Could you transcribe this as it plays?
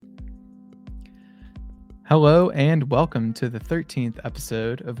Hello and welcome to the 13th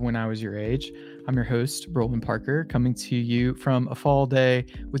episode of When I Was Your Age. I'm your host, Roland Parker, coming to you from a fall day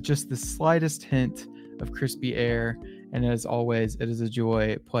with just the slightest hint of crispy air. And as always, it is a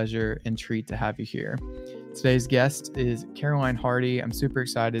joy, pleasure, and treat to have you here. Today's guest is Caroline Hardy. I'm super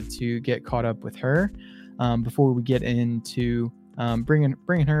excited to get caught up with her. Before we get into bringing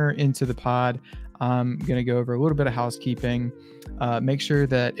her into the pod, I'm going to go over a little bit of housekeeping. Make sure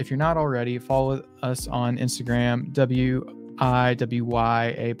that if you're not already, follow us on Instagram,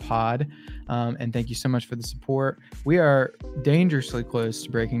 WIWYA pod. And thank you so much for the support. We are dangerously close to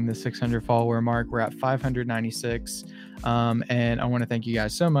breaking the 600 follower mark. We're at 596. And I want to thank you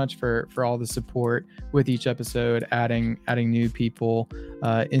guys so much for all the support with each episode, adding new people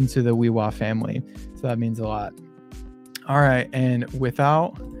into the WeWa family. So that means a lot. All right. And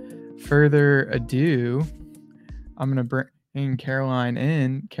without further ado, I'm going to bring Caroline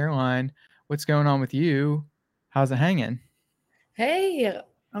in. Caroline, what's going on with you? How's it hanging? Hey,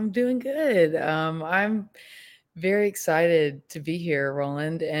 I'm doing good. I'm very excited to be here,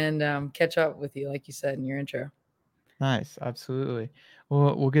 Roland, and catch up with you, like you said in your intro. Nice, absolutely.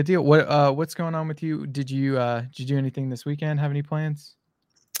 Well, good deal. What's going on with you? Did you do anything this weekend? Have any plans?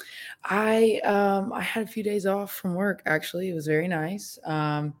 I had a few days off from work. Actually, it was very nice.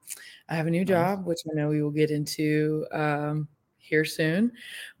 I have a new Nice. job, which I know we will get into here soon,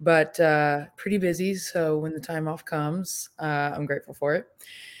 but pretty busy. So when the time off comes, I'm grateful for it.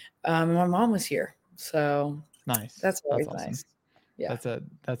 My mom was here, so Nice. that's That's always awesome. nice. Yeah.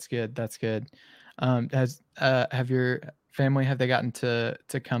 That's good. That's good. Have your family, have they gotten to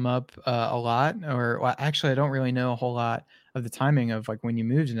come up a lot? Or well, actually I don't really know a whole lot of the timing of like when you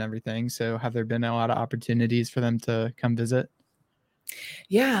moved and everything. So have there been a lot of opportunities for them to come visit?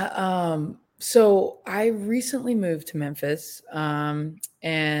 Yeah. So I recently moved to Memphis.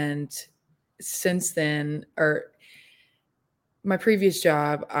 And since then, or my previous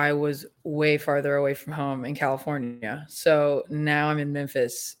job, I was way farther away from home in California. So now I'm in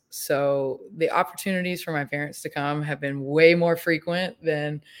Memphis. So the opportunities for my parents to come have been way more frequent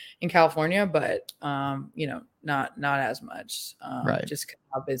than in California, but not as much. Right. Just 'cause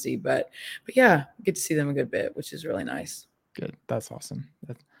how busy, but yeah, get to see them a good bit, which is really nice. Good. That's awesome.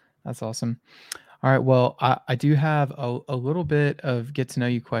 That's awesome. All right. Well, I do have a little bit of get to know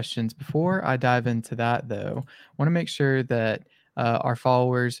you questions. Before I dive into that, though, I want to make sure that our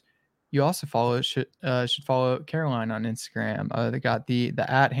followers, you also should follow Caroline on Instagram. They got the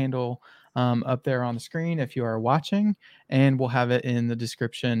at handle up there on the screen if you are watching, and we'll have it in the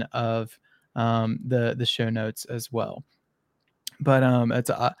description of the show notes as well. But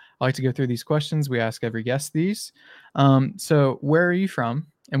I like to go through these questions. We ask every guest these. So where are you from,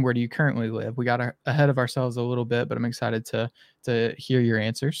 and where do you currently live? We got ahead of ourselves a little bit, but I'm excited to hear your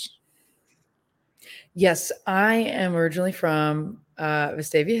answers. Yes, I am originally from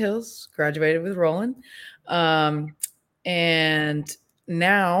Vestavia Hills, graduated with Roland. Um, and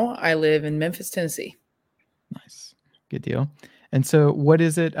now I live in Memphis, Tennessee. Nice, good deal. And so, what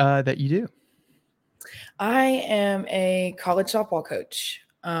is it that you do? I am a college softball coach,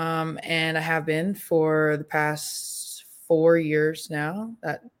 and I have been for the past 4 years now.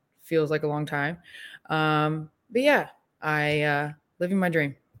 That feels like a long time. But yeah, I living my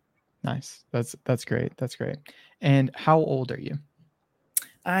dream. Nice. That's great. That's great. And how old are you?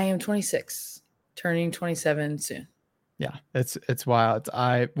 I am 26, turning 27 soon. Yeah, it's wild.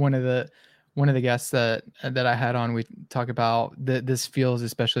 I one of the guests that I had on, we talk about that this feels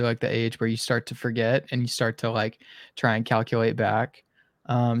especially like the age where you start to forget and you start to like try and calculate back.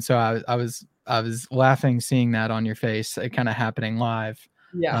 So I was laughing seeing that on your face, kind of happening live,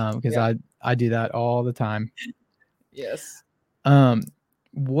 Yeah, because yeah, I do that all the time. yes. Um,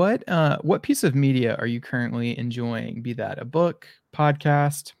 what piece of media are you currently enjoying? Be that a book,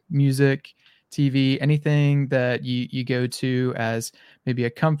 podcast, music, TV, anything that you go to as maybe a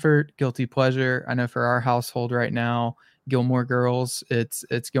comfort, guilty pleasure. I know for our household right now, Gilmore Girls, it's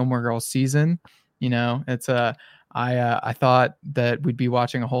Gilmore Girls season. You know, it's I thought that we'd be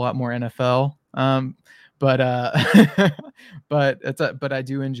watching a whole lot more NFL. But but I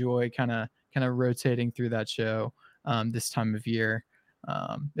do enjoy kind of rotating through that show this time of year.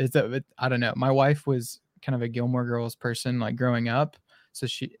 I don't know. My wife was kind of a Gilmore Girls person, like growing up, so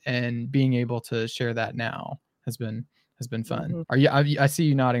she and being able to share that now has been fun. Mhm. Are you? I see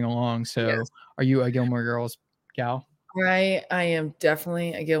you nodding along. So, Yes. are you a Gilmore Girls gal? I am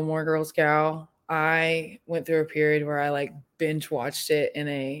definitely a Gilmore Girls gal. I went through a period where I like binge watched it in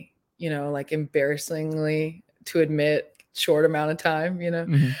a, like embarrassingly to admit short amount of time.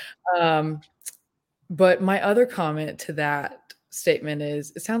 Hmm. Um, but my other comment to that statement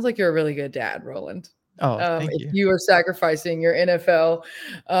is it sounds like you're a really good dad, Roland. Oh, thank If you. you are sacrificing your NFL,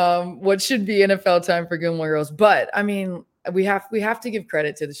 what should be NFL time for Gilmore Girls. But I mean, we have to give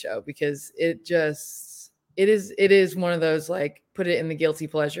credit to the show because it is one of those, like, put it in the guilty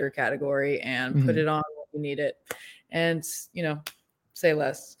pleasure category and put Mhm. it on when you need it, and say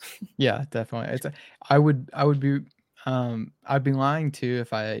less. Yeah, definitely. I would be I'd be lying too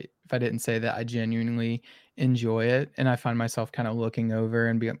if I didn't say that I genuinely enjoy it, and I find myself kind of looking over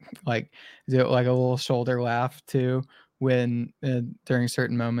and be like do like a little shoulder laugh too when during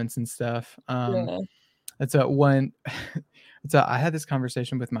certain moments and stuff. Yeah. It's a one it's a I had this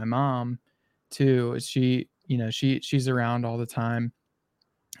conversation with my mom too. She's around all the time,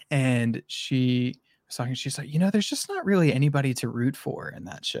 and she was talking, she's like, there's just not really anybody to root for in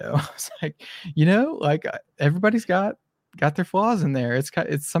that show. I was like, like everybody's got their flaws in there. It's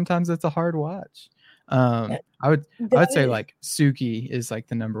sometimes it's a hard watch. Yeah, I would that say is. like Suki is like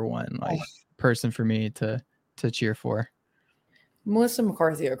the number one like person for me to cheer for. Melissa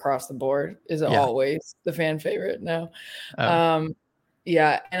McCarthy across the board is Yeah. always the fan favorite now. Oh.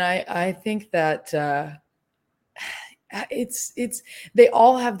 Yeah, and I think that it's they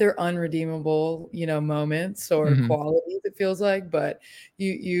all have their unredeemable, moments or Hmm. qualities, it feels like, but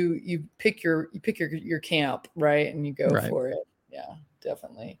you pick your camp, right? And you go Right. for it. Yeah,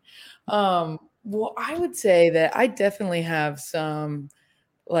 definitely. Well, I would say that I definitely have some,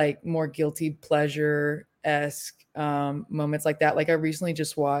 like, more guilty pleasure esque moments like that. Like, I recently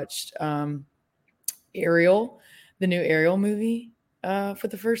just watched Ariel, the new Ariel movie, for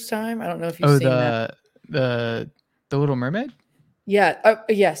the first time. I don't know if you've Oh, seen that. the the Little Mermaid. Yeah,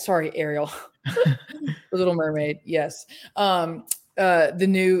 yeah. Sorry, Ariel, the Little Mermaid. Yes, the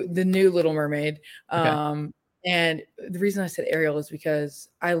new Little Mermaid. Okay. And the reason I said Ariel is because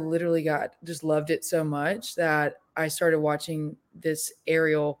I literally got just loved it so much that I started watching this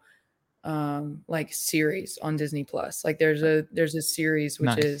Ariel like series on Disney Plus. Like, there's a series which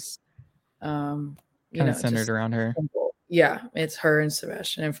Nice. is Kind of centered just around her. simple. Yeah, it's her and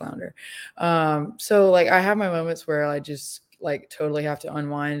Sebastian and Flounder. So, like, I have my moments where I just, like, totally have to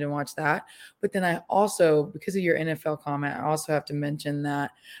unwind and watch that. But then I also, because of your NFL comment, I also have to mention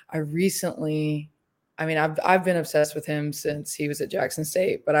that I recently, I mean, I've been obsessed with him since he was at Jackson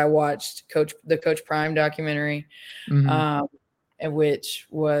State, but I watched the Coach Prime documentary, Hmm. um, and which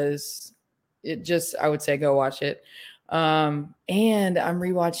was, it just, I would say go watch it. And I'm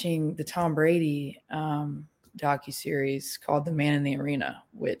rewatching the Tom Brady docu series called The Man in the Arena,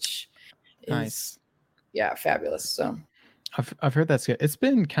 which is, Nice. yeah, fabulous. So, I've heard that's good. It's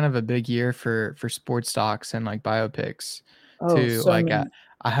been kind of a big year for sports docs and like biopics oh, too. so Like many.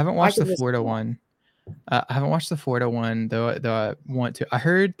 I haven't I watched the could listen Florida to one. I haven't watched the Florida one though I want to. I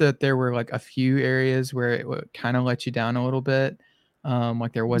heard that there were like a few areas where it would kind of let you down a little bit.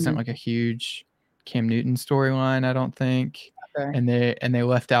 Like there wasn't them. like a huge Cam Newton storyline, I don't think. Okay. And they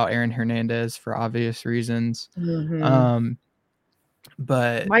left out Aaron Hernandez for obvious reasons. Hmm. Um,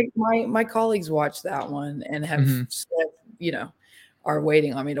 but My colleagues watched that one and have mhm, said, you know, are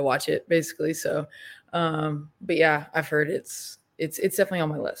waiting on me to watch it, basically. So, but yeah, I've heard it's definitely on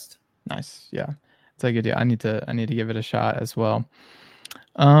my list. nice. Yeah. It's a good deal. I need to give it a shot as well.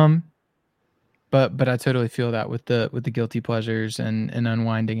 Um, but I totally feel that with the guilty pleasures and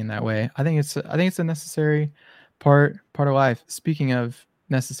unwinding in that way. I think it's a necessary part of life. Speaking of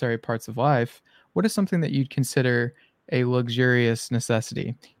necessary parts of life, what is something that you'd consider a luxurious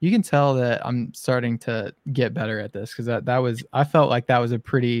necessity? You can tell that I'm starting to get better at this because I felt like that was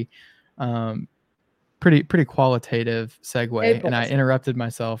a um pretty qualitative A segue, and I plus. interrupted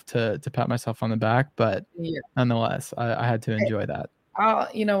myself to pat myself on the back, but Yeah. nonetheless, I had to enjoy that.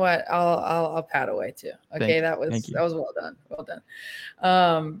 You know what? I'll pat away too. Okay, Thank you. that Thank was you. that was well done. Well done.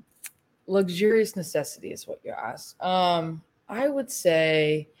 Um, luxurious necessity is what you asked. I would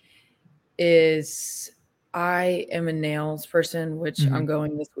say is I am a nails person, which I'm Mhm.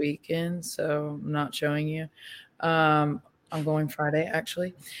 going this weekend, so I'm not showing you. Um, I'm going Friday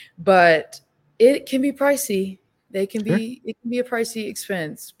actually, but it can be pricey. Sure. It can be a pricey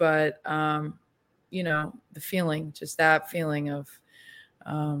expense, but the feeling, just that feeling of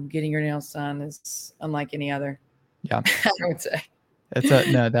getting your nails done is unlike any other. Yeah. I would say. It's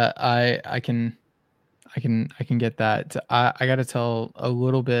a no that I can get that. I got to tell a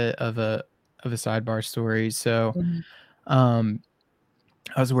little bit of a sidebar story. So, Mhm. um,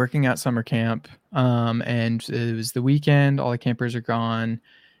 I was working at summer camp, and it was the weekend. All the campers are gone,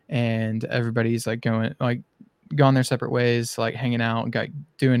 and everybody's like gone their separate ways, like hanging out, got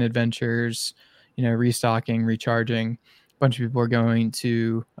doing adventures, restocking, recharging. A bunch of people are going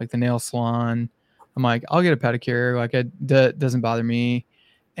to like the nail salon. I'm like, I'll get a pedicure. Like it doesn't bother me,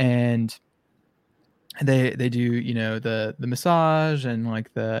 and they do, the massage and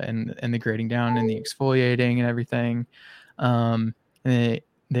like the grading down and the exfoliating and everything. And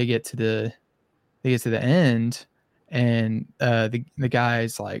they get to the end, and the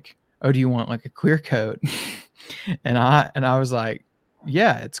guy's like, "Oh, do you want like a clear coat?" and I was like,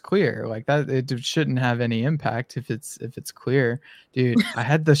 "Yeah, it's clear. Like that, it shouldn't have any impact if it's clear." Dude, I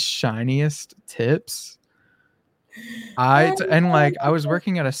had the shiniest tips. I was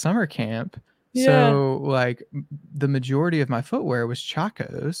working at a summer camp, Yeah. so like the majority of my footwear was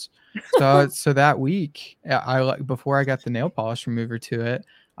Chacos. So that week, I like before I got the nail polish remover to it,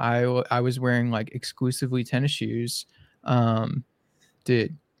 I was wearing like exclusively tennis shoes.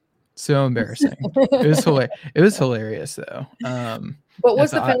 Dude, so embarrassing. It was hilarious though. But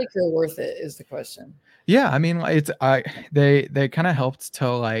was It's the I pedicure worth it is the question. Yeah, I mean, like, they kind of helped to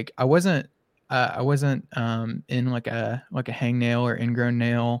like I wasn't in like a hangnail or ingrown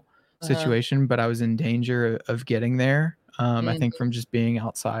nail Uh-huh. situation, but I was in danger of getting there. I think Mhm. from just being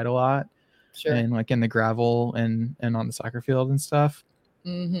outside a lot Sure. and like in the gravel and on the soccer field and stuff.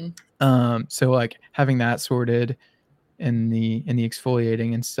 Mhm. So like having that sorted in the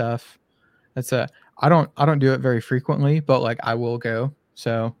exfoliating and stuff. That's a I don't do it very frequently, but like I will go.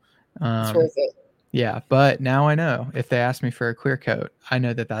 So It's um worth it. yeah, but now I know if they ask me for a clear coat, I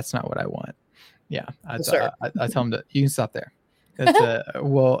know that that's not what I want. Yeah, For sure. I tell them to you can stop there. That's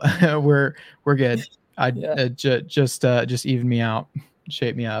well, we're good. I Yeah. just even me out,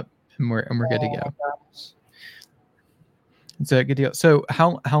 shape me up, and we're good to Oh go. my gosh. It's a good deal. So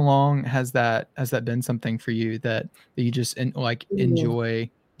how long has that been something for you that you just like Ooh. enjoy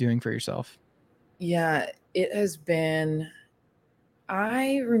doing for yourself? Yeah, it has been.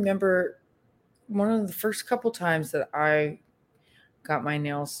 I remember one of the first couple times that I got my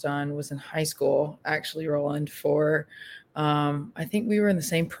nails done was in high school, actually, Roland, for I think we were in the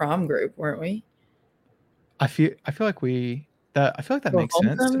same prom group, weren't we? I feel like I feel like that For makes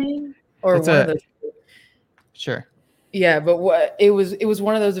sense. homecoming or It's one of a those. sure. Yeah, but what it was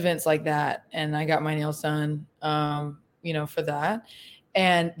one of those events like that, and I got my nails done, for that,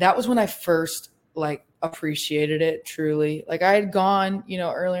 and that was when I first like appreciated it truly. Like I had gone,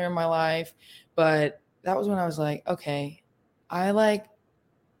 earlier in my life, but that was when I was like, okay, I like,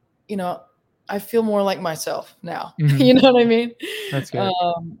 you know, I feel more like myself now. Mhm. You know what I mean? That's good.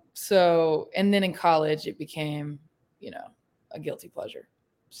 So, and then in college, it became, you know, a guilty pleasure.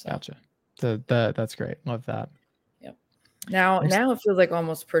 So, Gotcha. yeah. That's great. Love that. Yep. Now Next, now it feels like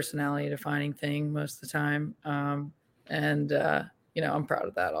almost personality defining thing most of the time. And I'm proud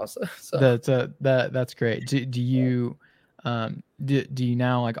of that also. So that's great. Do you do you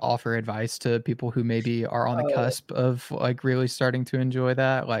now like offer advice to people who maybe are on the oh, cusp of like really starting to enjoy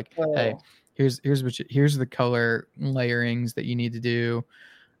that? Like, hey, oh, here's the color layerings that you need to do.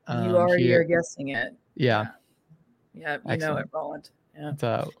 you already are Here, guessing it. yeah, Yeah. Yeah, you know it, excellent. Roland. Yeah. It's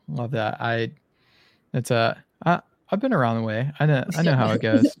love that. It's I've been around the way. I know how it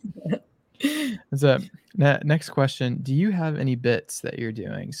goes. Is that next question? Do you have any bits that you're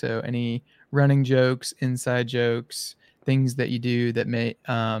doing? So any running jokes, inside jokes, things that you do that may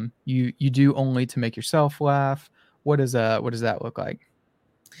you do only to make yourself laugh? What does that look like?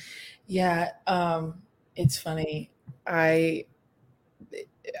 Yeah, it's funny. I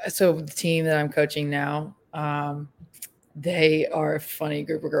so the team that I'm coaching now, they are a funny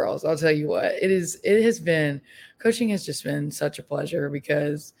group of girls. I'll tell you what, it has been coaching has just been such a pleasure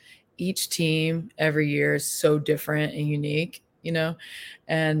because each team every year is so different and unique,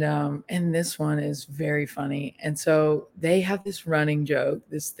 and this one is very funny. And so they have this running joke,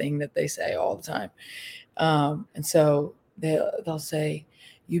 this thing that they say all the time. And so they'll say,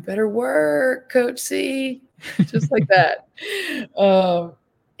 "You better work, Coach C," just like that. Um,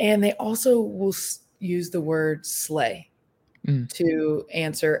 and they also will use the word slay Mm, to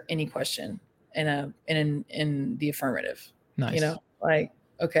answer any question in the affirmative. nice. Like,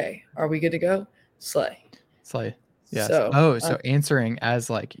 okay, are we good to go? Slay. It's like yes. So Oh, so answering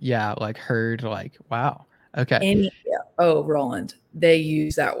as like yeah, like heard like wow. Okay. yeah. Oh, Roland, they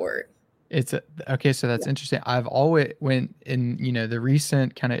use that word. It's okay, so that's Yeah. interesting. I've always when in the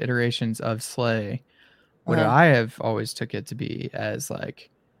recent kind of iterations of Slay, what Uh, I have always took it to be as like,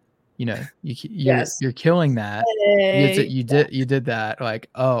 yes. you're killing that. Slay. You did that. Like,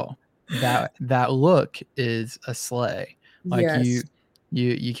 oh, that look is a slay. Like Yes.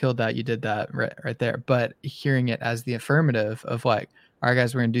 you killed that. You did that right there. But hearing it as the affirmative of like, all right,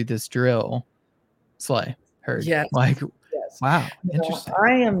 guys, we're gonna do this drill. Slay. Heard. Yes. Like, Yes. wow, No, interesting.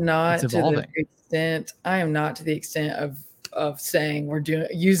 I am It's not to the evolving. extent I am not to the extent of saying we're doing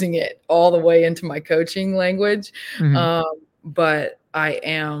using it all the way into my coaching language. Mhm. Um, but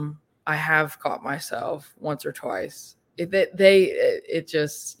I have caught myself once or twice. It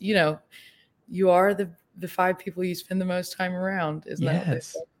just, you are the five people you spend the most time around. Isn't that what they Yes.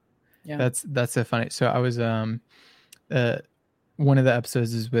 say? Yeah. That's so funny. So I was uh one of the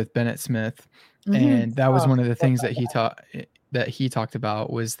episodes is with Bennett Smith, Mm-hmm. and that was Oh, one of the love things that. that he talked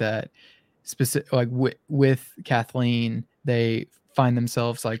about was that specific like with Kathleen, they find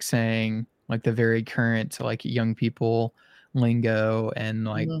themselves like saying like the very current like young people lingo and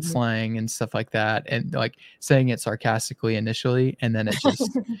like Mhm. slang and stuff like that, and like saying it sarcastically initially, and then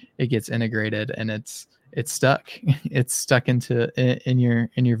it gets integrated and it's stuck. It's stuck in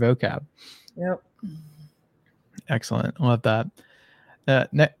your vocab. Yep. Excellent. Love that.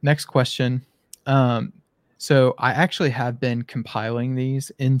 Next question. Um, so I actually have been compiling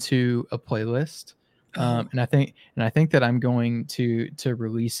these into a playlist, Oh, and I think that I'm going to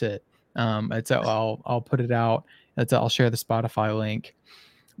release it. I'll put it out. I'll share the Spotify link.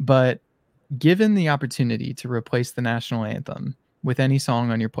 But given the opportunity to replace the national anthem with any song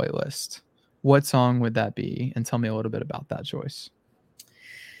on your playlist, what song would that be? And tell me a little bit about that choice.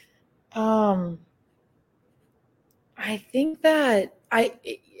 um, I think that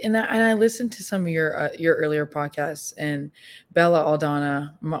I listened to some of your earlier podcasts, and Bella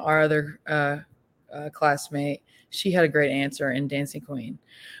Aldana, our other classmate, she had a great answer in Dancing Queen.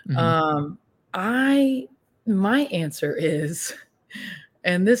 Hmm. Um, I my answer is,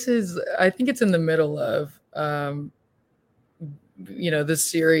 and this is, I think it's in the middle of the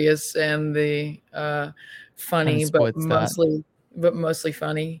serious and the Kind of funny, splits that. but mostly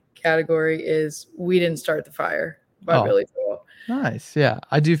funny category is "We Didn't Start the Fire" by Oh, Billy Joel. nice. Yeah,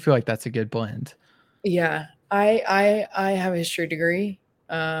 I do feel like that's a good blend. Yeah, I have a history degree,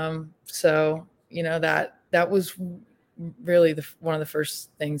 so that was really one of the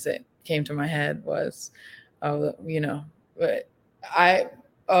first things that came to my head was, but I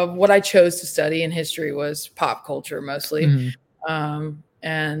what I chose to study in history was pop culture mostly, Mhm.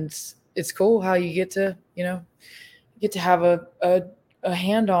 and it's cool how you get to have a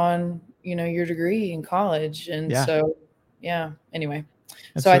hand on your degree in college, and Yeah. so yeah. Anyway,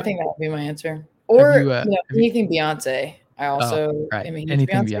 so I So think that would be my answer. have Or you, anything Beyonce. I oh, also right. am a huge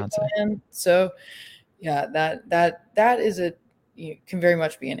Anything Beyonce Beyonce. fan. So yeah, that is can very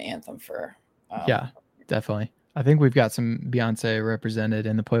much be an anthem for. Yeah, definitely. I think we've got some Beyonce represented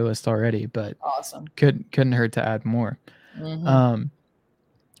in the playlist already, but Awesome. couldn't hurt to add more. Hmm. Um,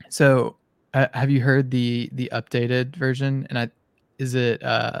 so have you heard the updated version? And is it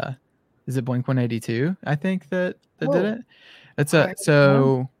Blink 182? I think that did Oh, it. It's a I no.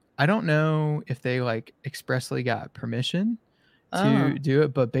 so I don't know if they like expressly got permission Oh, to do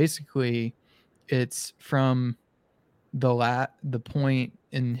it, but basically it's from the point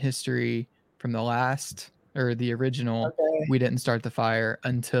in history from the last or the original okay. "We Didn't Start the Fire"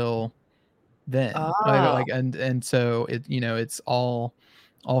 until then. Ah, And so it's all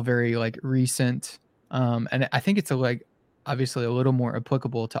very like recent. And I think it's like obviously a little more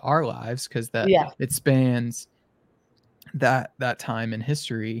applicable to our lives because that yeah, it spans that time in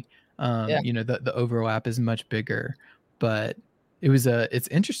history. yeah, The overlap is much bigger, but it's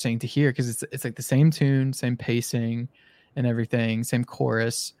interesting to hear because it's like the same tune, same pacing and everything, same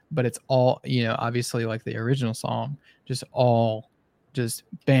chorus, but it's all, obviously like the original song, just all just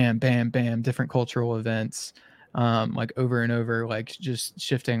bam, bam, bam, different cultural events, like over and over, like just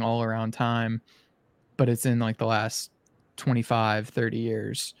shifting all around time, but it's in like the last 25, 30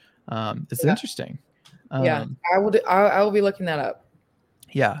 years. It's yeah, interesting. yeah. Um, I will be looking that up.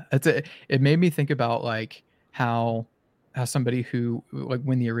 yeah, it made me think about like how somebody who like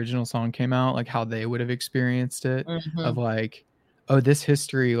when the original song came out, like how they would have experienced it of Hmm. like, oh, this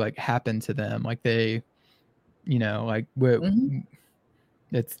history like happened to them. Like they, like Hmm.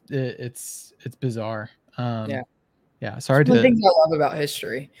 it's bizarre. Yeah, Yeah, it's sorry one of the to things I love about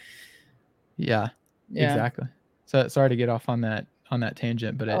history. yeah, Yeah. exactly. So sorry to get off on that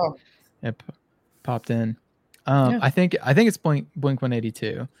tangent, but Oh, it popped in. yeah. I think it's Blink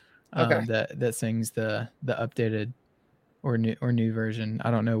 182 Okay. that sings the updated or new version. I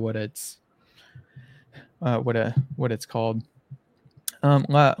don't know what it's called.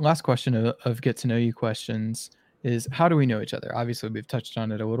 Last question of get to know you questions is how do we know each other? Obviously, we've touched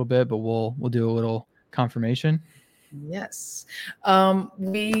on it a little bit, but we'll do a little confirmation. Yes.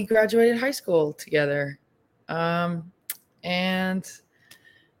 We graduated high school together. Um, and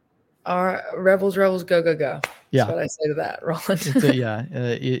our rebels, rebels, go, go, go. That's Yeah, what I say to that, it's a Roland.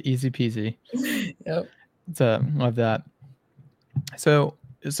 yeah easy peasy. Yep. It's a love that. So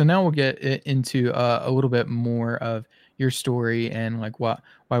now we'll get into a little bit more of your story and like why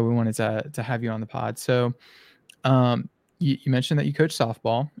we wanted to have you on the pod. So um, you mentioned that you coach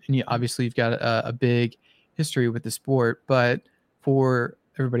softball, and obviously you've got a big history with the sport. But for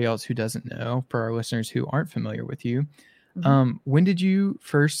everybody else who doesn't know, for our listeners who aren't familiar with you, Mhm. when did you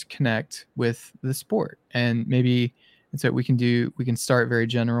first connect with the sport? And maybe, and so we can start very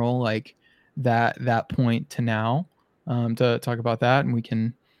general, like that point to now, to talk about that, and we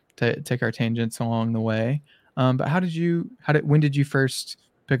can take our tangents along the way. But when did you first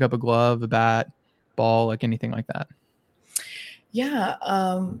pick up a glove, a bat, ball, like anything like that? Yeah.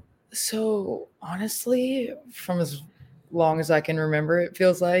 So honestly, from as long as I can remember, it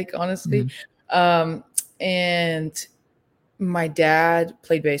feels like, honestly. Mhm. Um, and my dad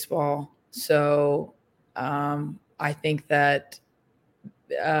played baseball. So I think that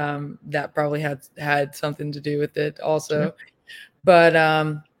that probably had something to do with it Sure. also. But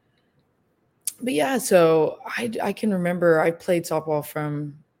yeah, so I can remember I played softball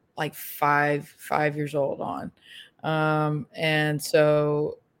from like 5 years old on. And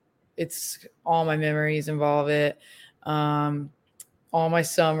so it's all my memories involve it. Um, all my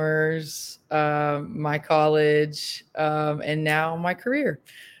summers, my college, and now my career.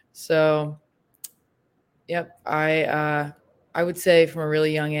 So, yep, I would say from a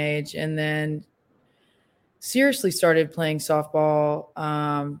really young age, and then seriously started playing softball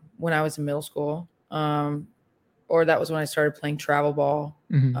when I was in middle school, or that was when I started playing travel ball.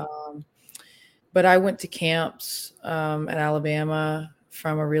 Mhm. Um, but I went to camps at Alabama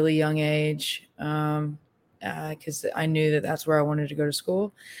from a really young age because I knew that that's where I wanted to go to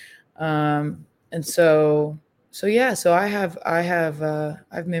school. And so yeah, so I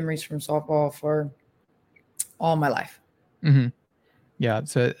have memories from softball for all my life. Mhm. Yeah,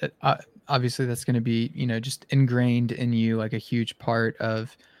 so, obviously, that's gonna be, just ingrained in you, like, a huge part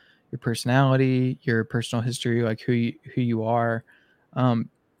of your personality, your personal history, like, who you are. Um,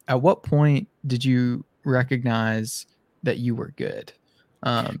 at what point did you recognize that you were good?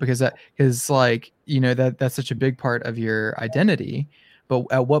 Because, like, that's such a big part of your identity, but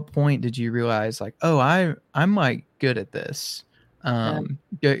at what point did you realize, like, "Oh, I'm, like, good at this?" Yeah,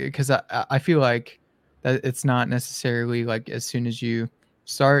 Because I feel like that it's not necessarily, like, as soon as you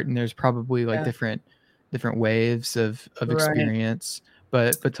start, and there's probably, like, yeah, different waves of right. experience,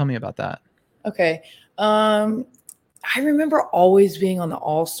 but tell me about that. Okay. Um, I remember always being on the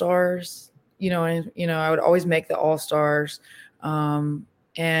All Stars, and I would always make the All Stars. Um,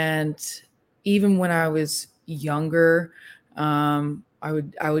 and even when I was younger, I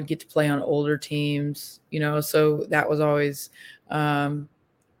would get to play on older teams, so that was always um,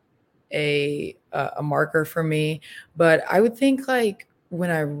 a marker for me. But I would think like when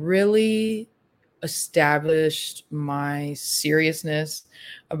I really established my seriousness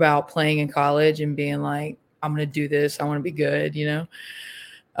about playing in college and being like, I'm gonna do this, I want to be good, and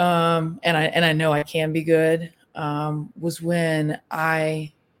I know I can be good. Was when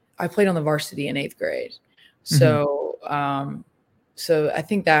I played on the varsity in 8th grade. Mhm. So I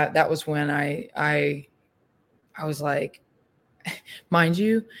think that was when I was like, mind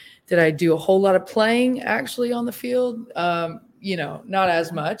you, did I do a whole lot of playing actually on the field? Not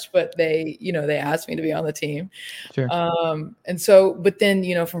as much, but they asked me to be on the team. Sure. And so, but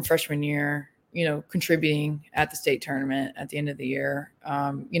then, from freshman year, contributing at the state tournament at the end of the year,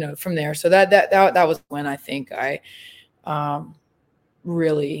 from there. So that was when I think I um,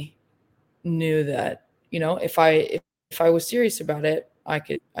 really knew that, if I was serious about it, I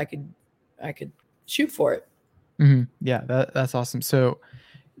could shoot for it. Mhm. Yeah, that's awesome. So,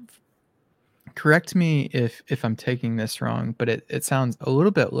 correct me if I'm taking this wrong, but it sounds a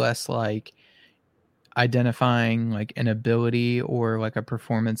little bit less like identifying, like, an ability or, like, a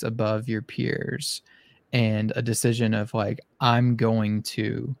performance above your peers, and a decision of, like, "I'm going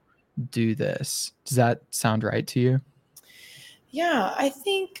to do this." Does that sound right to you? Yeah, I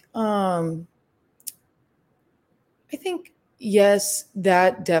think yes,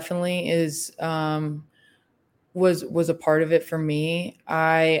 that definitely is was a part of it for me.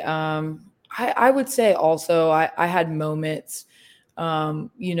 I would say also I had moments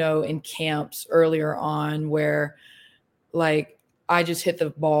in camps earlier on where like I just hit the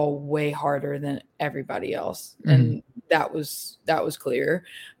ball way harder than everybody else. Mhm. And that was clear.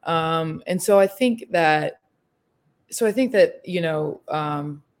 And so I think that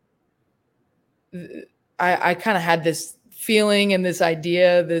I kind of had this feeling and this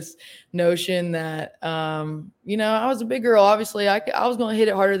idea, this notion that, I was a big girl. Obviously, I was going to hit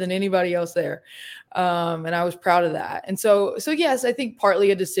it harder than anybody else there, and I was proud of that. And so yes, I think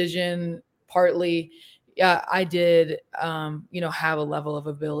partly a decision, partly, yeah, I did, have a level of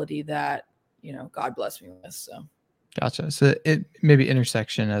ability that God bless me with. So. Gotcha. So it maybe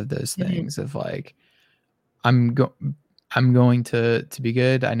intersection of those Mhm. things of, like, I'm go I'm going to be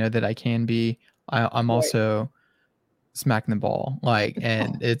good. I know that I can be. I'm Right. also smacking the ball, like,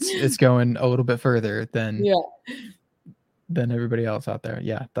 and it's going a little bit further Yeah. than everybody else out there.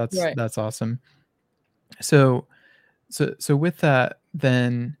 Yeah, Right. that's awesome. So so with that,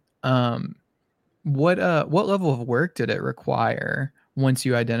 then, what level of work did it require once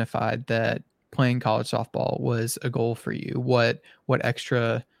you identified that playing college softball was a goal for you? What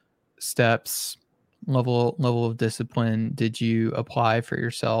extra steps, level of discipline did you apply for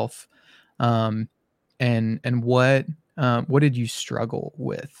yourself? Um, and what did you struggle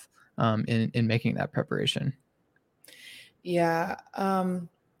with in making that preparation? Yeah.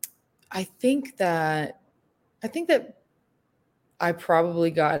 I think that I think that I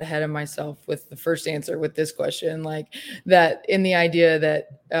probably got ahead of myself with the first answer with this question, like that in the idea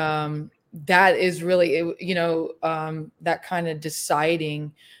that that is really, that kind of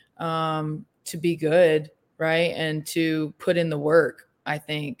deciding to be good, right, and to put in the work. I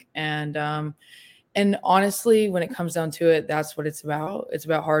think, and honestly, when it comes down to it, that's what it's about. It's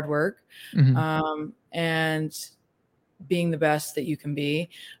about hard work, Mhm, and being the best that you can be.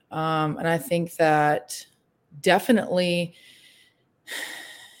 And I think that definitely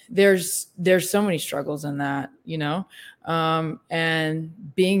there's so many struggles in that,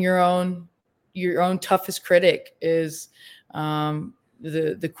 and being your own toughest critic is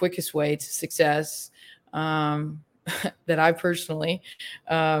the quickest way to success. um, that I personally,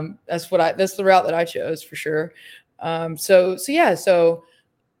 that's the route that I chose for sure. So yeah, so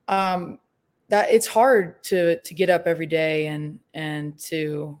um, that it's hard to get up every day and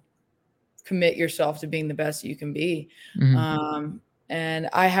to commit yourself to being the best that you can be. mhm, And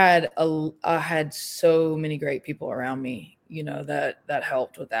I had so many great people around me, that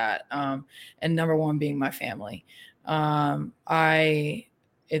helped with that. And number one being my family. I,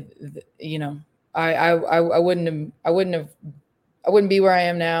 it, you know, I I wouldn't be where I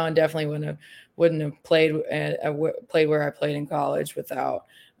am now, and definitely wouldn't have played where I played in college without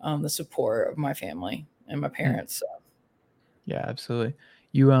the support of my family and my mm. parents. So. Yeah, absolutely.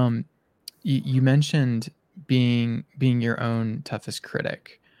 You, you mentioned being your own toughest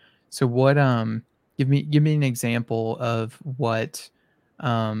critic. So what, give me an example of what,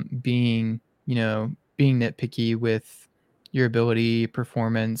 being, being nitpicky with your ability,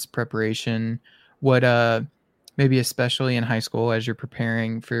 performance, preparation, what, maybe especially in high school as you're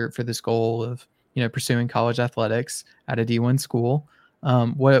preparing for this goal of, pursuing college athletics at a D1 school.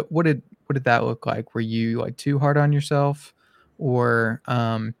 What did that look like? Were you like too hard on yourself, or,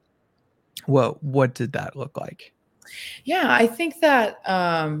 what did that look like? Yeah, I think that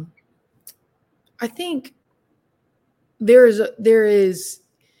I think there is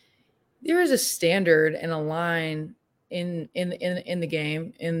a standard and a line in the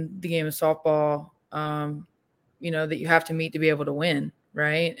game of softball, that you have to meet to be able to win,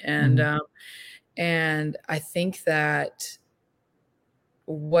 right? And Mhm. and I think that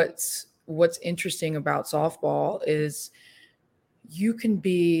what's interesting about softball is you can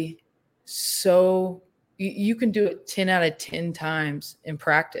be so you can do it 10 out of 10 times in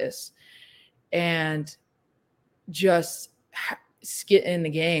practice and just get in the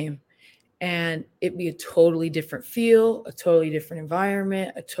game and it be a totally different feel, a totally different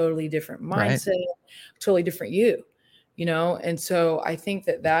environment, a totally different Right. mindset, totally different you. And so I think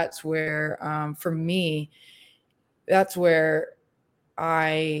that that's where, for me, that's where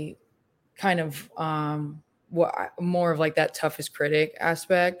I kind of, more of like that toughest critic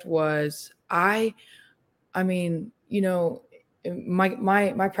aspect was I mean,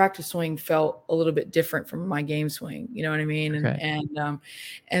 my practice swing felt a little bit different from my game swing. You know what I mean? And Okay.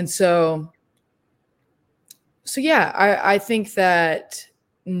 and so yeah, I think that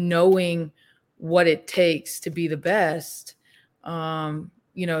knowing what it takes to be the best,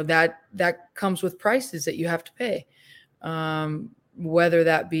 that comes with prices that you have to pay. Whether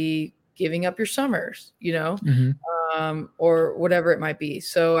that be giving up your summers, Mhm. or whatever it might be.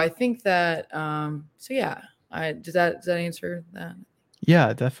 So I think that, so yeah, does that answer that?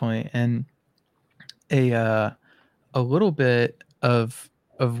 Yeah, definitely, and a, a little bit of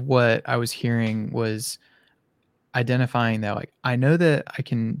what I was hearing was identifying that, like, I know that I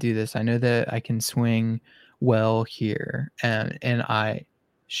can do this. I know that I can swing well here, and I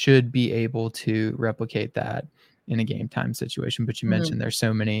should be able to replicate that in a game time situation. But you Mhm. mentioned there's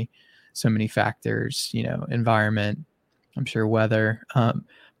so many factors, environment, I'm sure weather.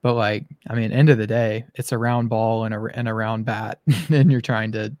 But like, I mean, end of the day, it's a round ball and a round bat, and you're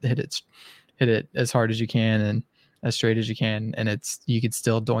trying to hit it as hard as you can and as straight as you can, and you could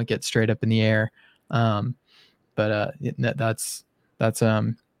still don't get straight up in the air. But that's that's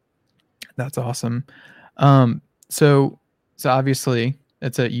awesome. So so obviously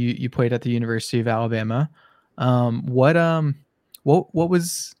it's a you played at the University of Alabama. What what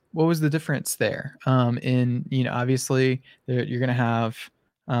was the difference there? In obviously you're going to have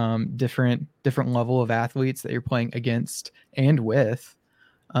different level of athletes that you're playing against and with,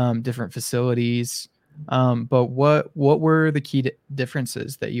 different facilities. But what were the key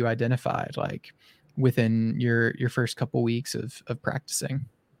differences that you identified, like within your first couple weeks of practicing?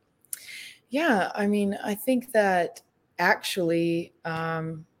 Yeah, I mean, I think that actually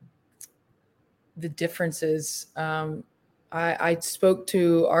the differences. I spoke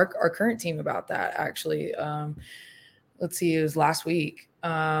to our current team about that actually. Let's see, it was last week.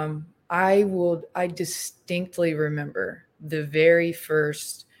 I distinctly remember the very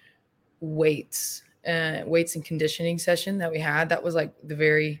first weights and conditioning session that we had. That was like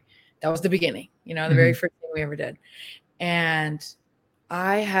that was the beginning, the very Mm-hmm. first thing we ever did. And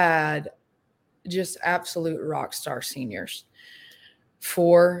I had just absolute rock star seniors.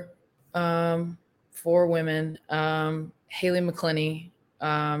 Four, four women. Haley McClenny,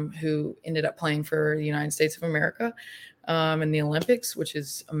 who ended up playing for the United States of America in the Olympics, which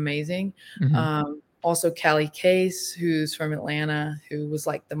is amazing. Mm-hmm. Also, Callie Case, who's from Atlanta, who was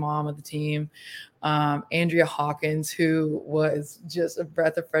like the mom of the team. Andrea Hawkins, who was just a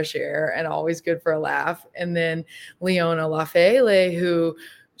breath of fresh air and always good for a laugh. And then Leona Lafayette, who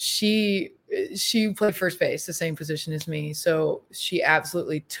she played first base, the same position as me. So she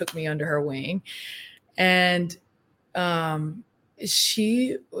absolutely took me under her wing. And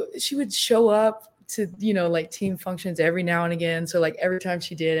she would show up to like team functions every now and again. So like every time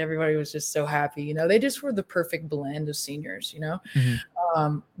she did, everybody was just so happy. They just were the perfect blend of seniors.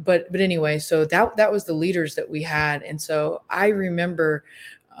 Mm-hmm. But anyway, so that was the leaders that we had. And so I remember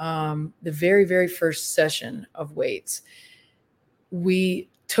the very, very first session of weights, we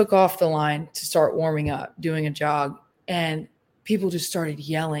took off the line to start warming up, doing a jog, and people just started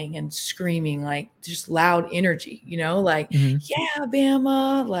yelling and screaming, like just loud energy, like, Mm-hmm. yeah,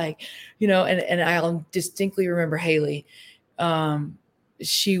 Bama, like, and I'll distinctly remember Haley.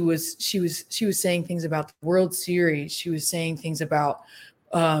 She was saying things about the World Series. She was saying things about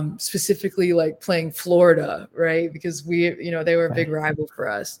specifically like playing Florida, right? Because they were a big Right. rival for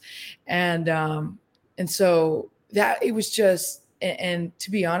us. And so that it was just, and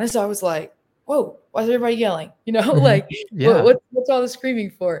to be honest, I was like, whoa, why is everybody yelling? Mm-hmm. Like Yeah. what's all the screaming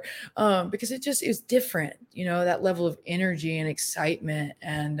for? Because it was different, that level of energy and excitement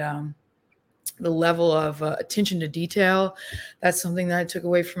and the level of attention to detail. That's something that I took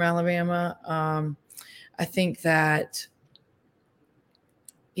away from Alabama. I think that,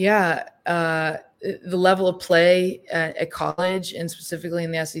 yeah, the level of play at college and specifically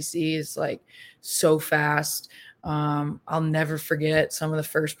in the SEC is like so fast. I'll never forget some of the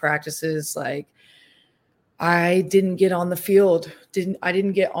first practices. Like I didn't get on the field, I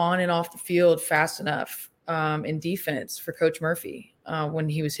didn't get on and off the field fast enough in defense for Coach Murphy when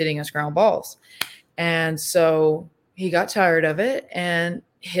he was hitting us ground balls. And so he got tired of it and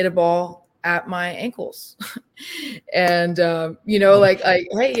hit a ball at my ankles. And Oh. like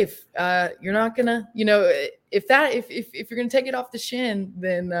hey, if you're not gonna, if you're gonna take it off the shin,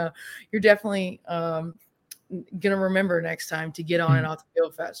 then you're definitely gonna remember next time to get on and Mhm. off the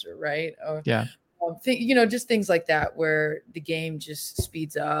field faster, right? Yeah. Just things like that where the game just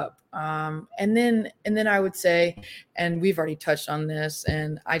speeds up. And then I would say, and we've already touched on this,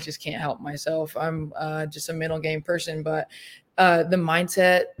 and I just can't help myself. I'm just a mental game person, but the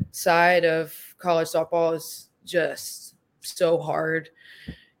mindset side of college softball is just so hard.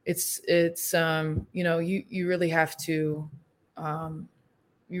 It's you really have to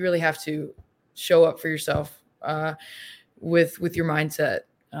show up for yourself with your mindset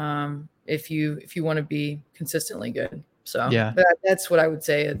if you want to be consistently good. So Yeah. that's what I would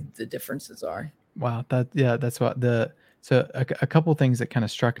say the differences are. Wow. That's what the so a couple things that kind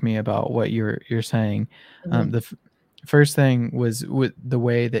of struck me about what you're saying. Mhm. First thing was with the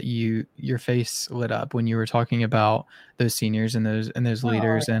way that your face lit up when you were talking about those seniors and those Oh,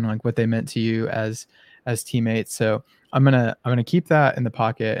 leaders and like what they meant to you as teammates. So I'm gonna keep that in the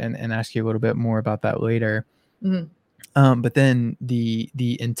pocket and ask you a little bit more about that later. mhm. But then the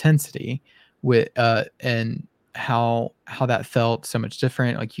intensity with and how that felt so much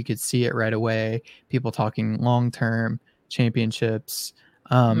different. Like you could see it right away. People talking long term championships,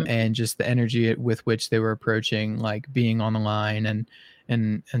 Mhm. and just the energy with which they were approaching, like being on the line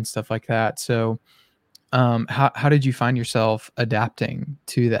and stuff like that. So, how did you find yourself adapting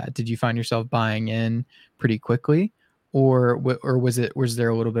to that? Did you find yourself buying in pretty quickly, or was there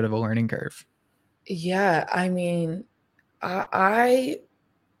a little bit of a learning curve? Yeah, I mean, I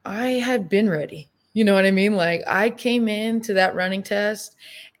I had been ready. You know what I mean? Like I came into that running test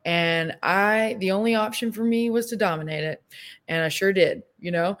and the only option for me was to dominate it. And I sure did,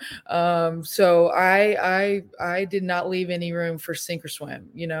 you know? So I did not leave any room for sink or swim,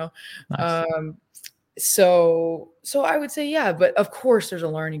 you know? Nice. Um, so I would say, yeah, but of course there's a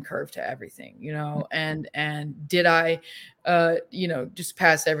learning curve to everything, you know, and did I, just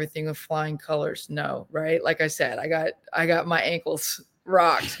pass everything with flying colors? No. Right. Like I said, I got my ankles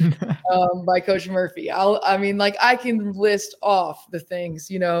rocked by Coach Murphy. I mean, like I can list off the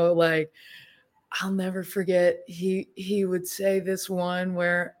things, you know, like I'll never forget. He would say this one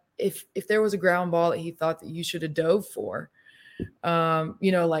where if there was a ground ball that he thought that you should have dove for,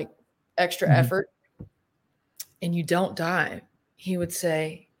 like extra Mhm. effort, and you don't dive, he would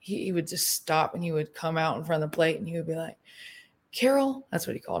say he would just stop and he would come out in front of the plate and he would be like, Carol, that's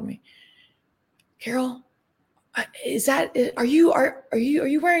what he called me. Carol, is that are you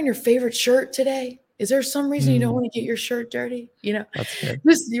wearing your favorite shirt today? Is there some reason you don't Mm, want to get your shirt dirty? You know, that's good.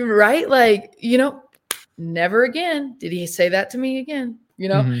 just right, like never again did he say that to me again. You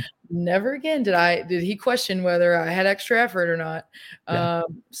know, Mhm. never again did he question whether I had extra effort or not. Yeah.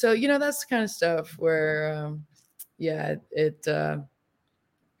 So that's the kind of stuff where, yeah, the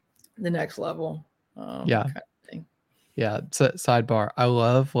next level, Yeah. kind of thing. Yeah. So, sidebar. I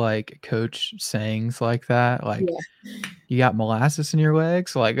love like coach sayings like that. Like, Yeah, you got molasses in your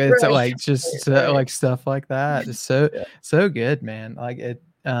legs. Like it's right, like just right, like stuff like that. It's yeah, so good, man. Like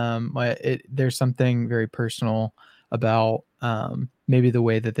there's something very personal about maybe the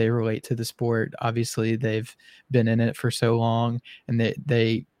way that they relate to the sport. Obviously, they've been in it for so long, and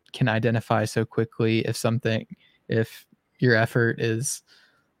they can identify so quickly if your effort is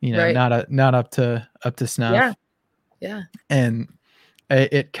right, not up to yeah, snuff, yeah, and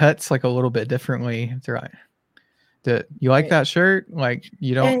it cuts like a little bit differently. It's right. You like right, that shirt? Like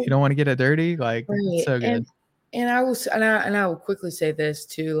you and don't want to get it dirty? Like it's right, so and good. I will quickly say this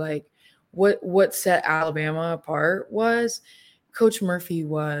too, like what set Alabama apart was Coach Murphy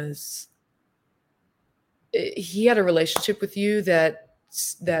was he had a relationship with you that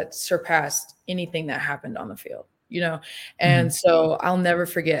surpassed anything that happened on the field, Mhm. and so I'll never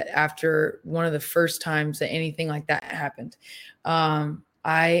forget after one of the first times that anything like that happened.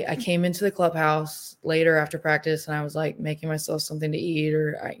 I came into the clubhouse later after practice and I was like making myself something to eat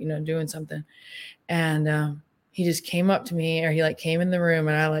or doing something, and he just came up to me, or he like came in the room,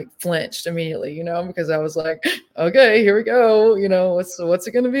 and I like flinched immediately, because I was like, okay, here we go. What's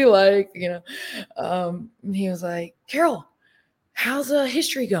it gonna be like? And he was like, Carol, how's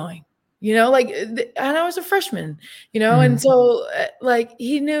history going? And I was a freshman, and Mhm. so like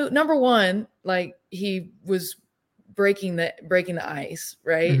he knew, number one, like he was breaking the ice,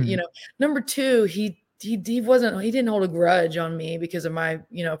 right? Mhm. Number two, he didn't hold a grudge on me because of my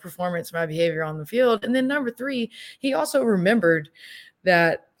performance, my behavior on the field. And then number three, he also remembered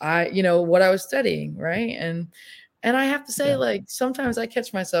that what I was studying, right? And I have to say, Yeah. like, sometimes I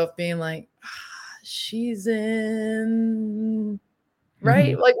catch myself being like, she's in,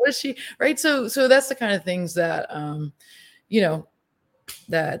 right? Mhm. Like, what is she, right? So that's the kind of things that you know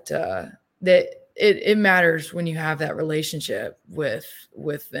that it matters when you have that relationship with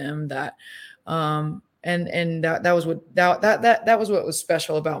them, that and that was that was what was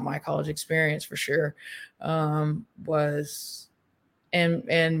special about my college experience, for sure. Was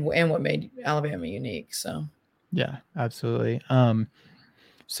and what made Alabama unique. So Yeah, absolutely.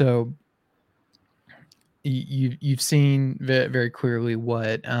 So you've seen very clearly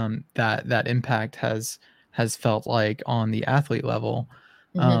what that impact has felt like on the athlete level.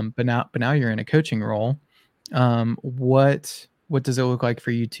 mhm. But now you're in a coaching role. What does it look like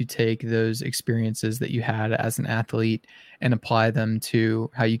for you to take those experiences that you had as an athlete and apply them to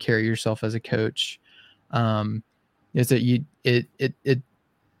how you carry yourself as a coach? Um, is it you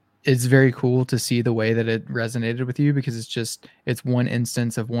it's very cool to see the way that it resonated with you, because it's one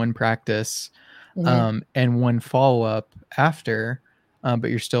instance of one practice, Mhm. and one follow up after, but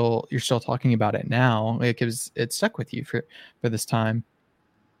you're still talking about it now, like it stuck with you for this time.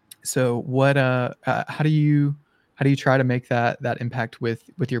 So how do you try to make that impact with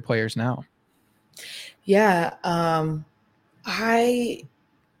your players now? Yeah, I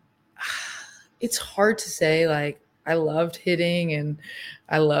it's hard to say, like, I loved hitting and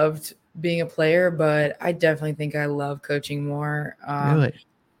I loved being a player, but I definitely think I love coaching more. Really?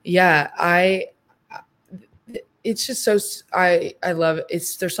 Yeah, it's just I love it.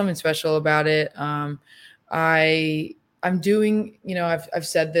 There's something special about it. I I'm doing, I've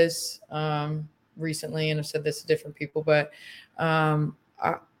said this recently, and I've said this to different people, but um,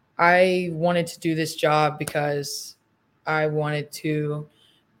 I, I wanted to do this job because I wanted to,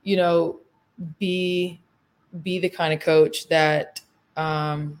 you know, be the kind of coach that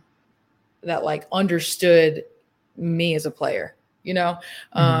that like understood me as a player, you know,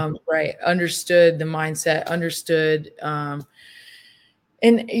 Mhm. right? Understood the mindset, understood, and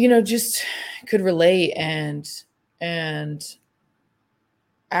just could relate and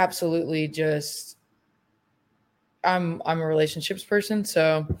absolutely just I'm a relationships person,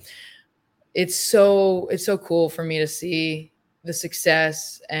 so it's so cool for me to see the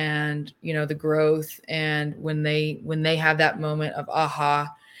success and the growth, and when they have that moment of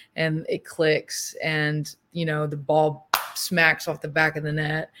aha and it clicks and the ball smacks off the back of the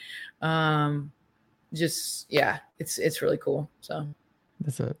net. um just yeah, it's really cool. So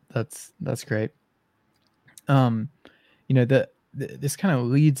That's great. Um, this kind of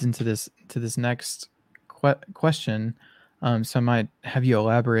leads into this next question. So I might have you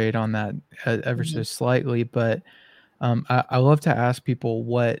elaborate on that ever so mhm. slightly, but I love to ask people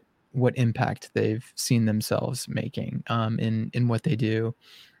what impact they've seen themselves making in what they do.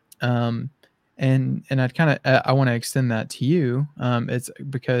 Um, and I'd kind of I want to extend that to you. It's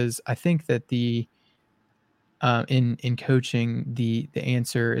because I think that in coaching, the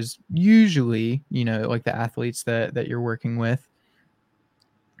answer is usually, like the athletes that you're working with.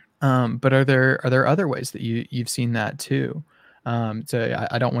 But are there other ways that you've seen that too? So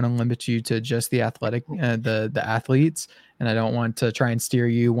I don't want to limit you to just the athletic, the athletes, and I don't want to try and steer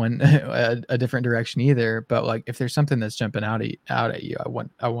you one a different direction either. But like, if there's something that's jumping out at you,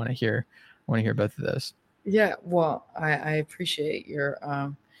 I want to hear both of those. Yeah, well, I appreciate your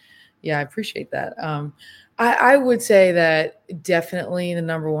yeah, I appreciate that. I would say that definitely the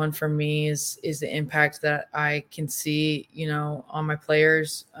number one for me is the impact that I can see, on my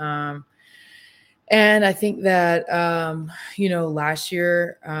players. And I think that last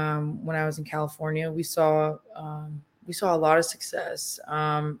year, when I was in California, we saw a lot of success,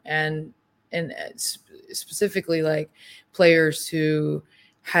 and specifically like players who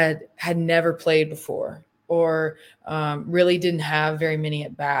had never played before, or really didn't have very many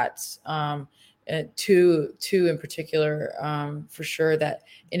at bats. And two in particular, for sure, that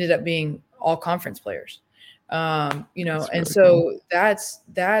ended up being all conference players. That's And really cool. so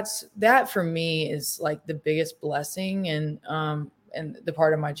that for me is like the biggest blessing, and the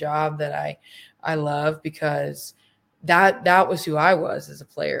part of my job that I love, because that was who I was as a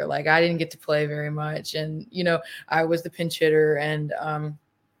player. Like, I didn't get to play very much, and I was the pinch hitter, and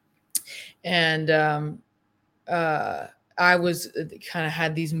uh I was kind of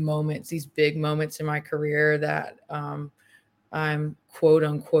had these moments, these big moments in my career that I'm quote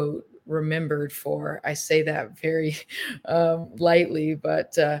unquote remembered for. I say that very lightly,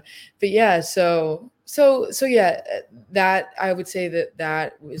 but yeah. So yeah, that I would say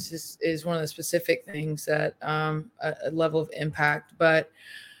that was just is one of the specific things that a level of impact. But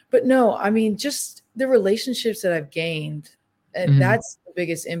no, I mean, just the relationships that I've gained, Hmm. that's the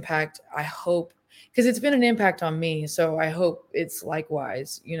biggest impact. I hope, because it's been an impact on me, so I hope it's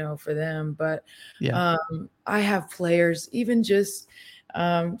likewise, for them. But Yeah. I have players, even just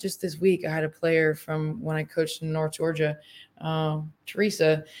this week, I had a player from when I coached in North Georgia,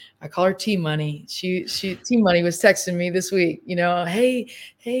 Teresa. I call her T Money. She T Money was texting me this week.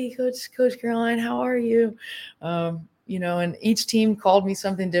 Hey, Coach Caroline, how are you? And each team called me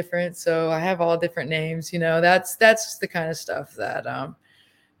something different, so I have all different names. That's just the kind of stuff that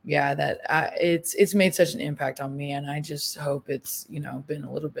yeah, it's made such an impact on me, and I just hope it's been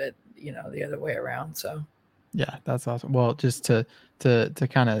a little bit the other way around. So Yeah, that's awesome. Well, just to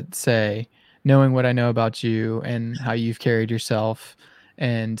kind of say, knowing what I know about you and how you've carried yourself,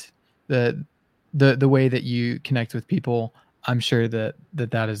 and the the way that you connect with people, I'm sure that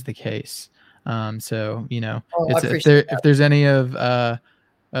is the case. So oh, I it's appreciate if there's any of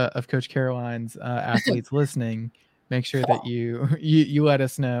Coach Caroline's athletes listening, make sure that you let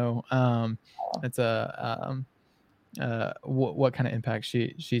us know. It's a what kind of impact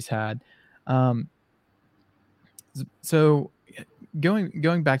she's had. Um, so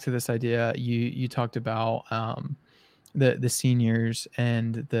going back to this idea, you talked about the seniors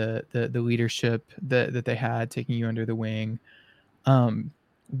and the leadership that they had taking you under the wing. Um,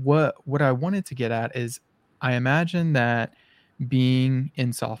 what I wanted to get at is, I imagine that being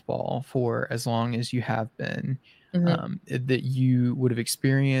in softball for as long as you have been, that. that you would have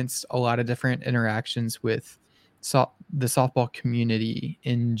experienced a lot of different interactions with the softball community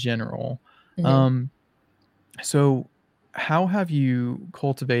in general. Hmm. Um, so how have you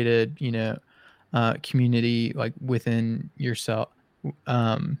cultivated, community, like within yourself,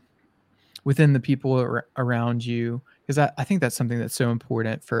 um, within the people around you? Because I think that's something that's so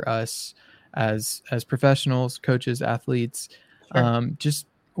important for us as professionals, coaches, athletes. Sure. Just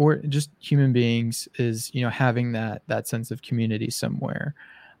or just human beings is, having that sense of community somewhere.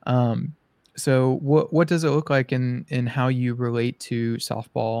 Um, so what does it look like in how you relate to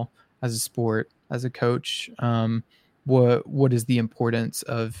softball as a sport, as a coach? What is the importance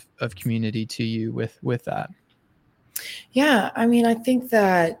of community to you with that? Yeah, I mean, I think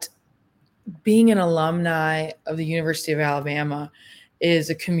that being an alumni of the University of Alabama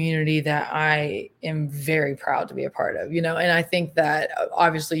is a community that I am very proud to be a part of, and I think that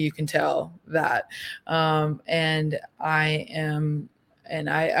obviously you can tell that. And I am, and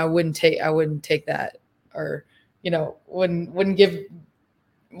I wouldn't take that, or, wouldn't give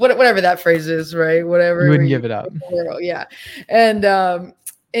whatever that phrase is, right? You Whatever wouldn't you, give it up. yeah. And,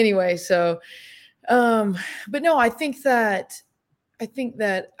 anyway, so, um, but no, I think that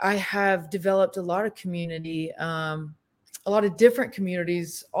I have developed a lot of community, a lot of different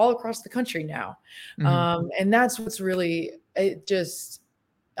communities all across the country now. Mhm. And that's what's really, it just,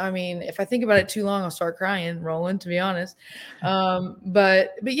 I mean, if I think about it too long, I'll start crying, Roland, to be honest. But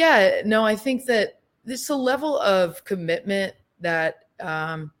yeah, no, I think that this a level of commitment that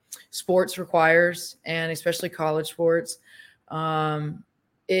sports requires, and especially college sports. Um,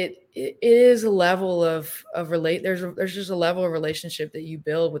 it is a level of relate. There's just a level of relationship that you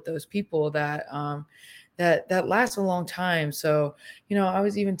build with those people that that lasts a long time. So I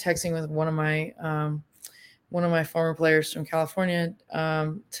was even texting with one of my former players from California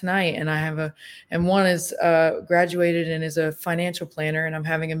tonight, and and one is graduated and is a financial planner, and I'm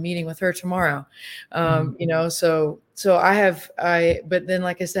having a meeting with her tomorrow. Mhm. So but then,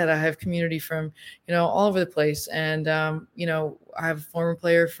 like I said, I have community from, all over the place. And, I have a former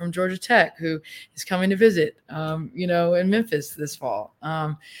player from Georgia Tech who is coming to visit, in Memphis this fall.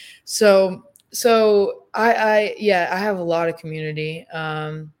 So I have a lot of community.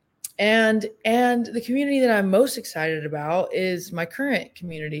 And the community that I'm most excited about is my current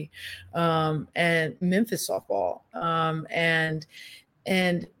community, and Memphis softball. And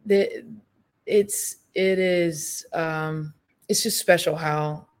it is it's just special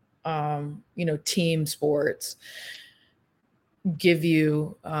how team sports give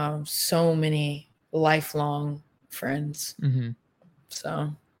you so many lifelong friends. Mhm.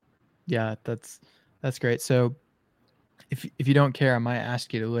 So Yeah, that's great. So if you don't care, I might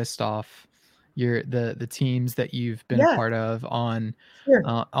ask you to list off the teams that you've been a yeah, part of sure.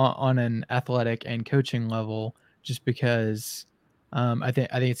 on an athletic and coaching level, just because I think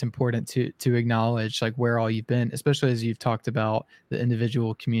it's important to acknowledge like where all you've been, especially as you've talked about the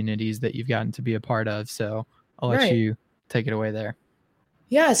individual communities that you've gotten to be a part of. So I'll let Right. you take it away there.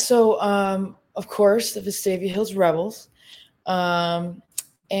 Yeah. So of course, the Vestavia Hills Rebels. Um,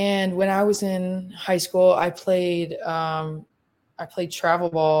 and when I was in high school, I played travel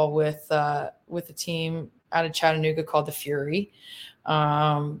ball with a team out of Chattanooga called the Fury.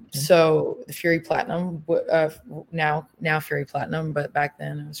 Okay. So the Fury Platinum, now Fury Platinum, but back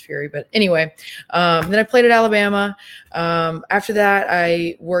then it was Fury. But anyway, then I played at Alabama. After that,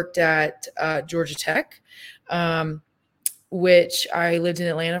 I worked at Georgia Tech. Which I lived in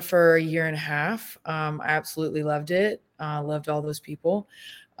Atlanta for a year and a half. I absolutely loved it. Loved all those people.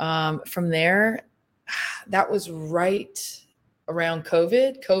 From there, that was right around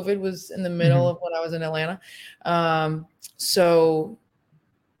COVID. COVID was in the middle Mhm. of when I was in Atlanta. Um, so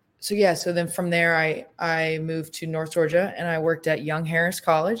yeah. So then from there, I moved to North Georgia, and I worked at Young Harris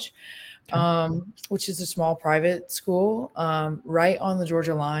College, Okay. which is a small private school, right on the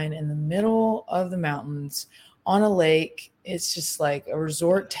Georgia line in the middle of the mountains on a lake. It's just like a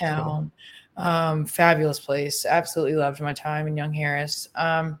resort Cool. town. Fabulous place. Absolutely loved my time in Young Harris.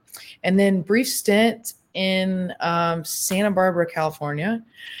 And then brief stint in Santa Barbara, California,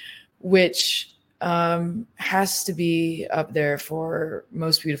 which has to be up there for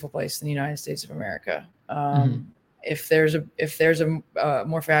most beautiful place in the United States of America. Mhm. If there's a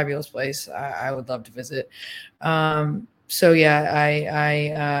more fabulous place, I would love to visit. So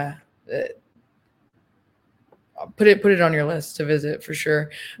yeah, put it on your list to visit for sure.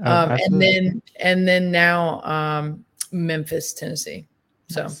 Oh, And absolutely. then now Memphis, Tennessee.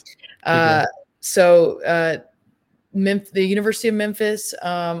 So Nice. Good deal. uh, so the University of Memphis.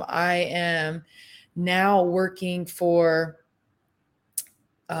 I am now working for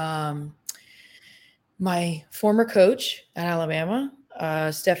um, my former coach at Alabama,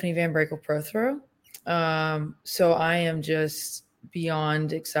 Stephanie Van Brakel Prothro. So I am just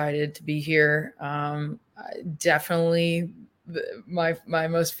beyond excited to be here. Definitely my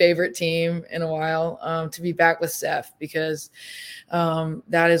most favorite team in a while, to be back with Steph, because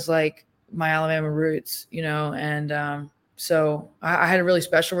that is like my Alabama roots, and so I had a really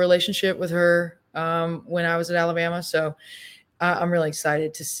special relationship with her when I was at Alabama. So I'm really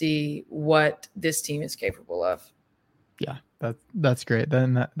excited to see what this team is capable of. Yeah, that's great.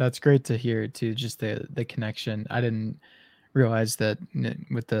 Then that's great to hear too. Just the connection. I didn't realize that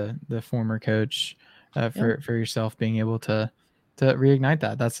with the former coach Yeah. for yourself being able to reignite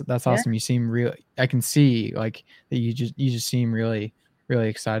that. That's Yeah. awesome. You seem real. I can see like that you just seem really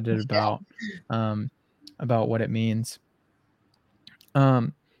excited about what it means.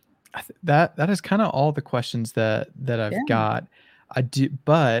 That is kind of all the questions that Yeah. I've got. I do,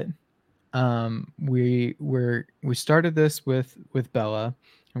 but we started this with Bella,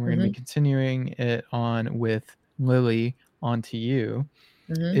 and we're going to be Hmm. continuing it on with Lily onto you.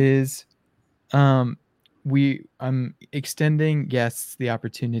 Hmm. Is I'm extending guests the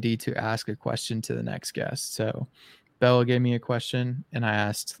opportunity to ask a question to the next guest. So Bella gave me a question and I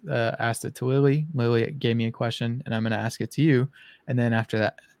asked it to Lily. Lily gave me a question and I'm going to ask it to you. And then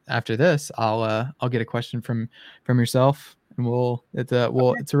after this, I'll get a question from yourself and it's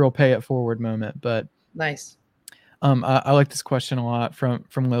a real pay it forward moment. But Nice. I like this question a lot from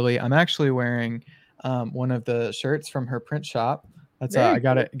Lily. I'm actually wearing one of the shirts from her print shop. That's I Very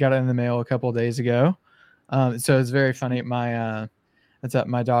cool. got it in the mail a couple of days ago. So it's very funny. That's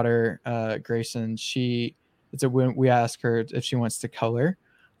my daughter Grayson. It's a when we ask her if she wants to color,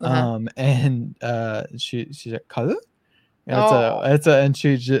 Uh-huh. and she's like color. Yeah, Oh. and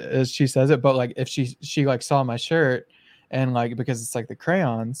she says it, but like if she like saw my shirt, and like because it's like the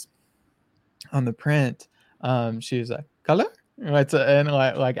crayons on the print, she was like color. And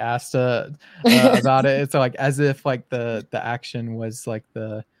like asked about it. It's like as if like the action was like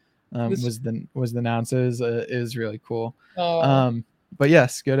the This. was the noun. So is really cool. Oh. Um, but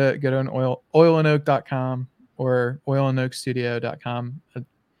yes, go to an oilandoak.com or oilandoakstudio.com.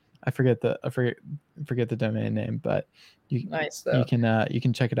 I forget the domain name, but you Nice though. you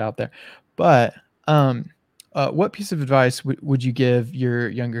can check it out there. But what piece of advice would you give your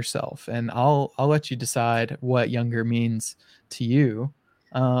younger self? And I'll let you decide what younger means to you.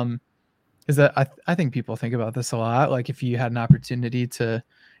 Is that I think people think about this a lot. Like if you had an opportunity to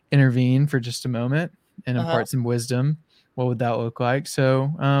intervene for just a moment and Uh-huh. impart some wisdom, what would that look like? So,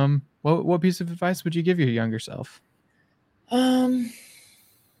 what piece of advice would you give your younger self? Um,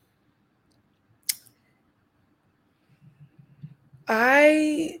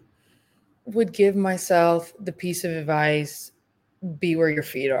 I would give myself the piece of advice: be where your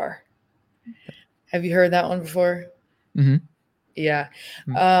feet are. Have you heard that one before? Mm-hmm. Yeah.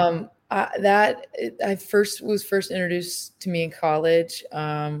 I first was first introduced to me in college,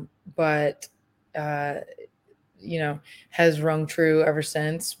 but uh, you know, has rung true ever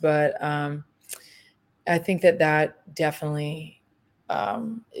since. But I think that definitely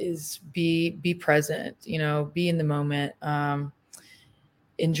is be present. You know, be in the moment.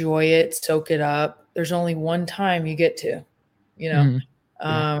 Enjoy it, soak it up. There's only one time you get to, you know. Mm-hmm.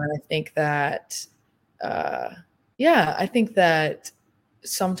 Yeah. And I think that, uh, yeah, I think that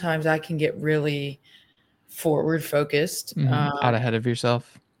sometimes I can get really forward focused. Mm-hmm. Out ahead of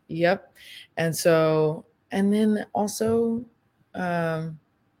yourself. Yep. And so, and then also, um,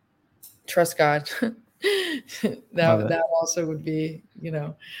 trust God. Love it. That also would be, you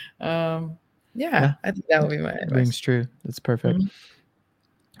know, yeah, Yeah. I think that would be my Rings advice. true. That's perfect. Mhm.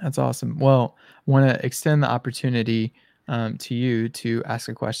 That's awesome. Well, want to extend the opportunity to you to ask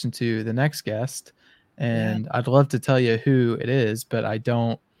a question to the next guest, Yeah. and I'd love to tell you who it is, but I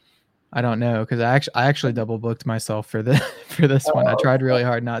don't know because I actually double booked myself for the for this one. I Oh, tried really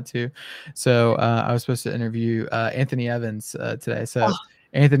hard not to. So I was supposed to interview Anthony Evans today. So oh,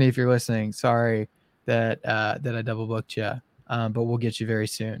 Anthony, if you're listening, sorry that I double booked you, but we'll get you very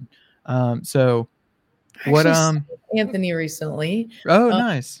soon. So I what actually saw Anthony recently, Oh, um,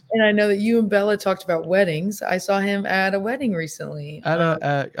 nice. and I know that you and Bella talked about weddings. I saw him at a wedding recently.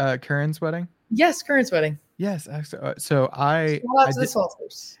 At Curran's wedding? Yes, Current's wedding. Yes, actually, so Shout out I to the did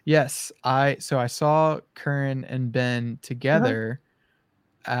Salters. yes, I saw Curran and Ben Uh-huh. together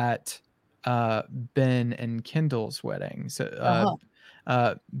at Ben and Kendall's wedding. So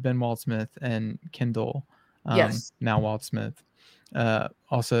Uh-huh. Ben Waldsmith and Kendall, Yes. now Waldsmith.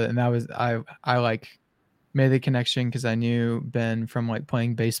 Also, and that was I like made the connection because I knew Ben from like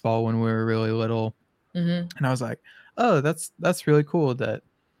playing baseball when we were really little, Hmm. and I was like, oh, that's really cool that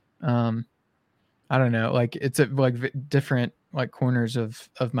um I don't know, like it's at like different like corners of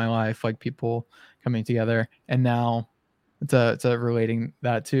my life, like people coming together, and now it's a relating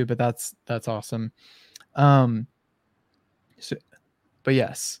that too. But that's awesome. Um, so, but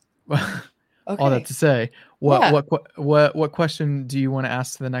yes, all that Okay. to say, Yeah. what question do you want to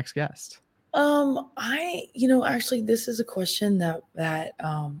ask to the next guest? Actually, this is a question that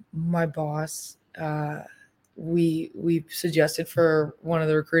my boss we suggested for one of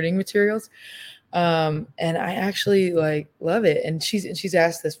the recruiting materials. And I actually like love it. And she's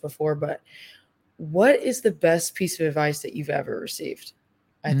asked this before, but what is the best piece of advice that you've ever received?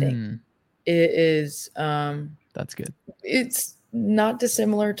 I think it is that's good. it's not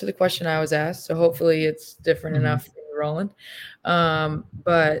dissimilar to the question I was asked, so hopefully it's different enough for you, Roland.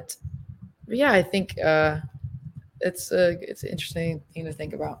 But yeah, I think it's an interesting thing to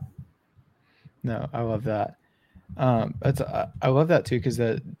think about. No, I love that. I love that too, because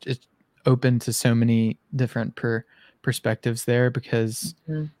that it's open to so many different perspectives there, because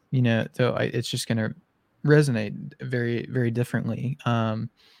so it's just going to resonate very, very differently.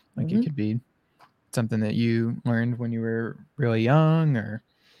 Like it could be something that you learned when you were really young, or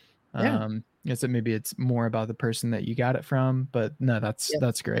guess maybe it's more about the person that you got it from. But no,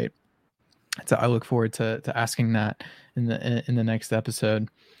 that's great. So I look forward to asking that in the next episode.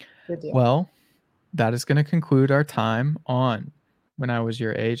 Good deal. Well, that is going to conclude our time on When I Was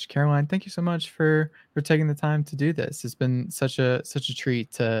Your Age. Caroline, thank you so much for taking the time to do this. It's been such a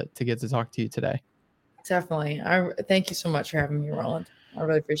treat to get to talk to you today. Definitely. I thank you so much for having me, Roland. I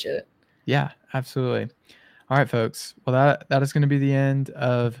really appreciate it. Yeah, absolutely. All right, folks. Well, that is going to be the end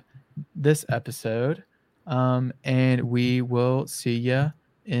of this episode. And we will see you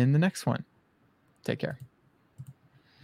in the next one. Take care.